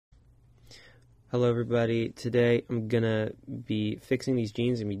Hello everybody. Today I'm gonna be fixing these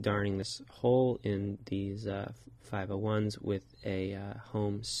jeans and be darning this hole in these 501s with a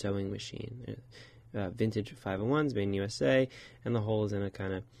home sewing machine. Vintage 501s made in USA, and the hole is in a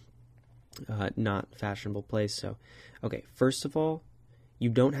kind of not fashionable place. So, okay, first of all, you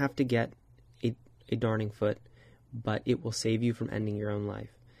don't have to get a darning foot, but it will save you from ending your own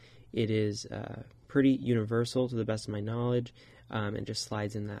life. It is pretty universal to the best of my knowledge. And just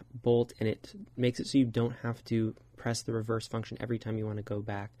slides in that bolt, and it makes it so you don't have to press the reverse function every time you want to go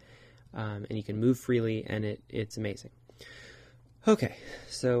back, and you can move freely, and it's amazing. Okay,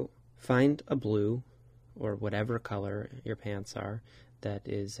 so find a blue or whatever color your pants are that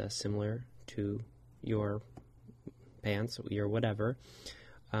is similar to your pants, your whatever.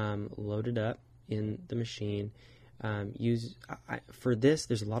 Load it up in the machine. For this,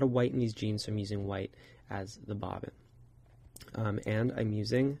 there's a lot of white in these jeans, so I'm using white as the bobbin. And I'm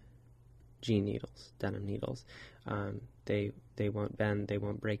using jean needles, denim needles. They won't bend, they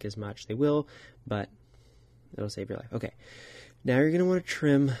won't break as much. They will, but it'll save your life. Okay, now you're going to want to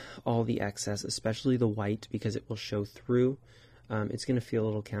trim all the excess, especially the white, because it will show through. It's going to feel a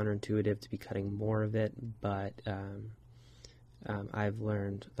little counterintuitive to be cutting more of it, but I've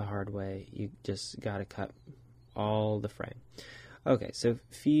learned the hard way. You just got to cut all the frame. Okay, so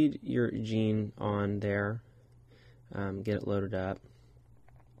feed your jean on there. Get it loaded up,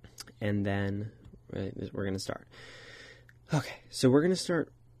 and then we're going to start. Okay, so we're going to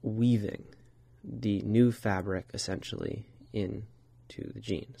start weaving the new fabric essentially into the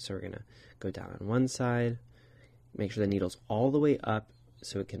jean. So we're going to go down on one side, make sure the needle's all the way up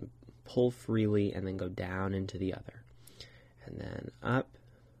so it can pull freely, and then go down into the other. And then up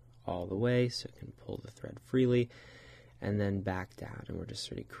all the way so it can pull the thread freely, and then back down. And we're just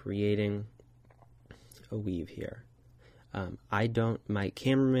sort of creating a weave here. My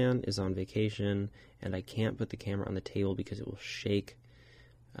cameraman is on vacation, and I can't put the camera on the table because it will shake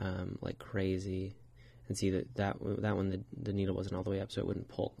like crazy. And see that one, the needle wasn't all the way up, so it wouldn't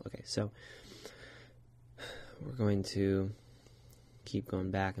pull. Okay, so we're going to keep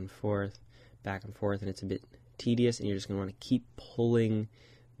going back and forth, and it's a bit tedious, and you're just going to want to keep pulling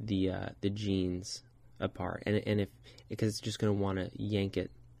the jeans apart, and because it's just going to want to yank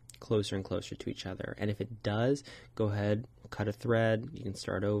it closer and closer to each other. And if it does, go ahead, cut a thread, you can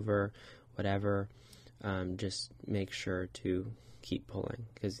start over, whatever. Just make sure to keep pulling,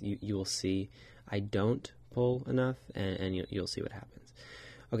 because you will see I don't pull enough, and you'll see what happens.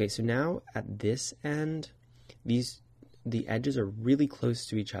 Okay, so now at this end, the edges are really close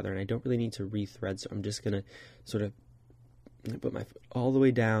to each other, and I don't really need to rethread, so I'm just going to sort of put my foot all the way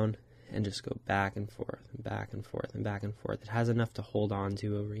down and just go back and forth and back and forth and back and forth. It has enough to hold on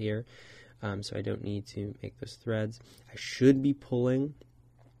to over here, so I don't need to make those threads. I should be pulling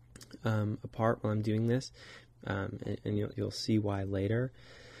apart while I'm doing this, and you'll see why later.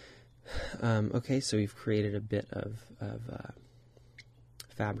 Okay, so we've created a bit of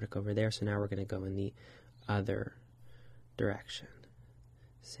fabric over there, so now we're going to go in the other direction.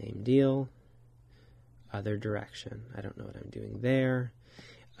 Same deal, other direction. I don't know what I'm doing there.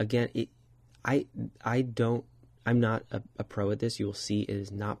 Again, I'm not a pro at this. You will see it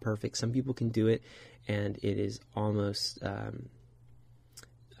is not perfect. Some people can do it, and it is almost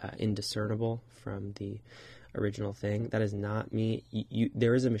indiscernible from the original thing. That is not me.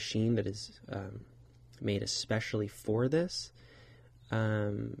 There is a machine that is made especially for this,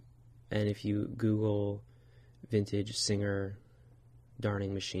 and if you Google vintage Singer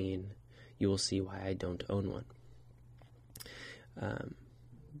darning machine, you will see why I don't own one.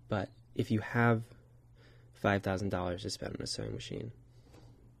 But if you have $5,000 to spend on a sewing machine,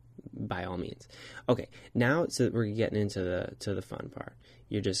 by all means. Okay, now so we're getting into the fun part.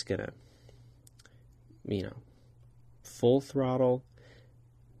 You're just gonna, full throttle,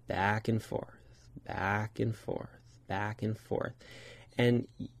 back and forth, back and forth, back and forth. And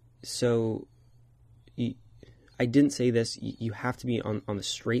so I didn't say this. You have to be on the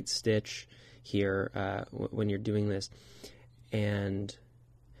straight stitch here when you're doing this,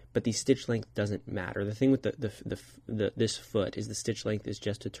 but the stitch length doesn't matter. The thing with this foot is the stitch length is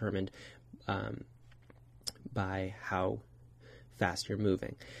just determined by how fast you're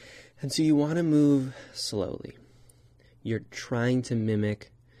moving. And so you want to move slowly. You're trying to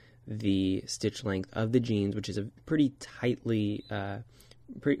mimic the stitch length of the jeans, which is a pretty tightly,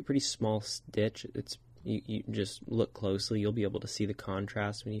 pretty small stitch. You just look closely. You'll be able to see the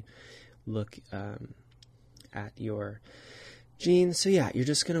contrast when you look at your jeans. So yeah, you're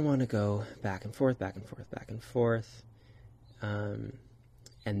just going to want to go back and forth, back and forth, back and forth. And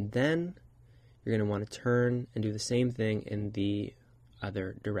then you're going to want to turn and do the same thing in the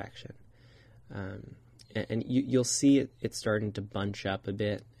other direction. And you'll see it's starting to bunch up a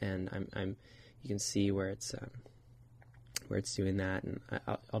bit, and you can see where it's doing that, and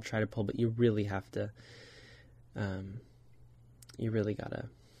I'll try to pull, but you really have to, you really gotta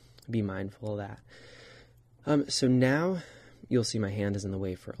be mindful of that. So now you'll see my hand is in the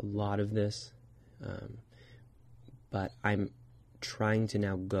way for a lot of this, but I'm trying to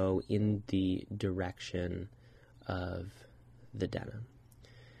now go in the direction of the denim.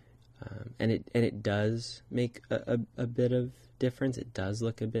 And it does make a bit of difference. It does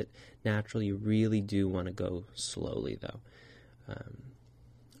look a bit natural. You really do want to go slowly, though,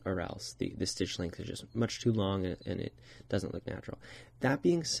 or else the stitch length is just much too long and it doesn't look natural. That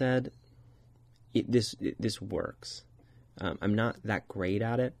being said, this works. I'm not that great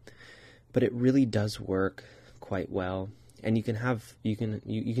at it, but it really does work quite well. And you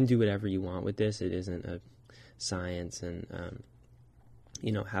can do whatever you want with this. It isn't a science, and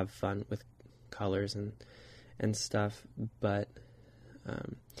have fun with colors and stuff. But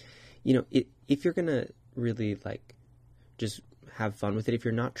if you're gonna really just have fun with it, if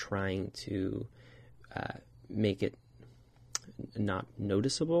you're not trying to make it not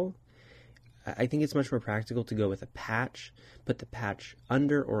noticeable, I think it's much more practical to go with a patch, put the patch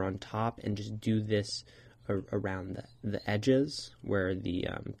under or on top, and just do this around the edges where the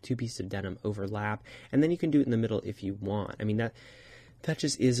two pieces of denim overlap, and then you can do it in the middle if you want. I mean, that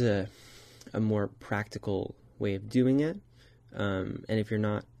just is a more practical way of doing it, and if you're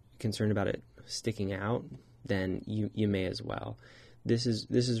not concerned about it sticking out, then you may as well. This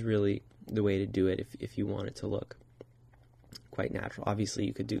is really the way to do it if you want it to look quite natural. Obviously,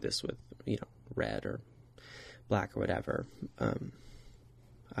 you could do this with red or black or whatever.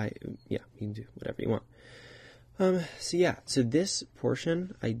 You can do whatever you want. So this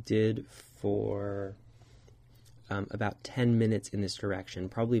portion I did for about 10 minutes in this direction,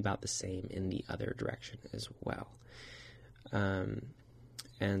 probably about the same in the other direction as well.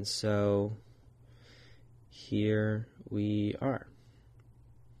 And so here we are.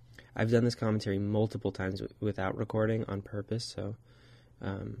 I've done this commentary multiple times without recording on purpose, so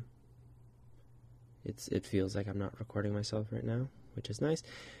it feels like I'm not recording myself right now, which is nice.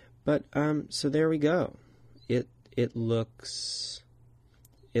 But so there we go. It looks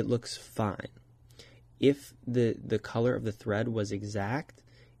fine. If the color of the thread was exact,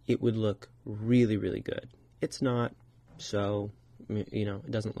 it would look really, really good. It's not, so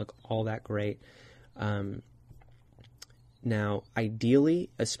it doesn't look all that great. Now, ideally,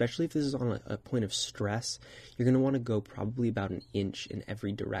 especially if this is on a point of stress, you're going to want to go probably about an inch in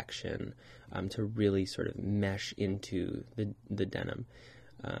every direction to really sort of mesh into the denim.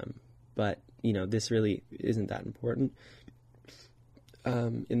 But, this really isn't that important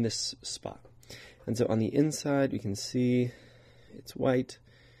in this spot. And so on the inside, we can see it's white.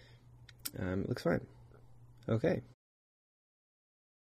 It looks fine. Okay.